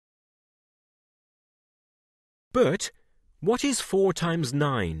Burt, what is 4 times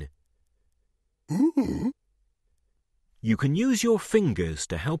 9? You can use your fingers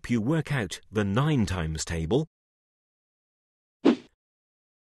to help you work out the 9 times table.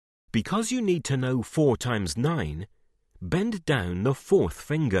 Because you need to know 4 times 9, bend down the 4th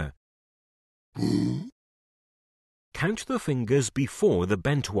finger. Count the fingers before the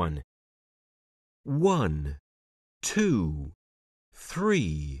bent one. 1, 2,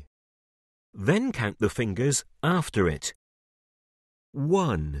 3. Then count the fingers after it.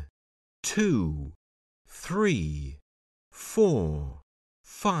 1, 2, 3, 4,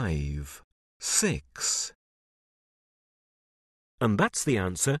 5, 6. And that's the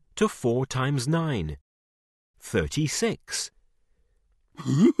answer to 4 times 9. 36.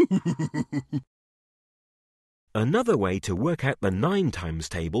 Another way to work out the 9 times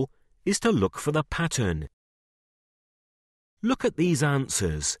table is to look for the pattern. Look at these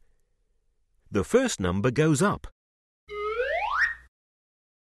answers. The first number goes up.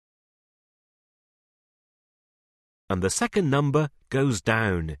 And the second number goes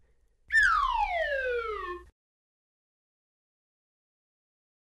down.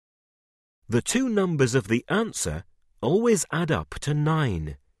 The two numbers of the answer always add up to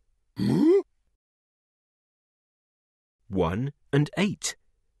 9. 1 and 8.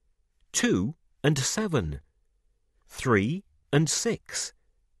 2 and 7. 3 and 6.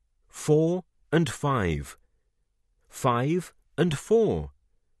 4 and 5. 5 and 4.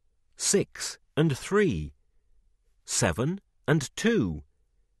 6 and 3. 7 and 2.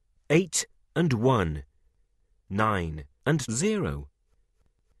 8 and 1. 9 and 0.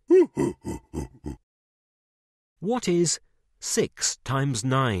 What is 6 times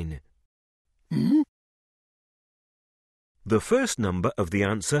 9? The first number of the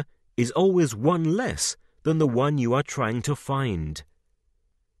answer is always one less than the one you are trying to find.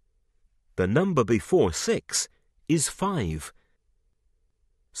 The number before 6 is 5.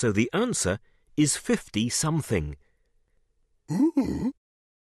 So the answer is 50-something.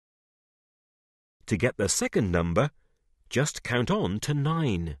 To get the second number, just count on to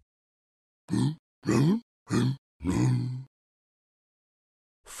 9.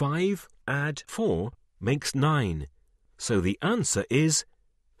 5 add 4 makes 9. So the answer is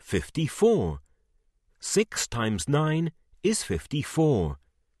 54. 6 times 9 is 54.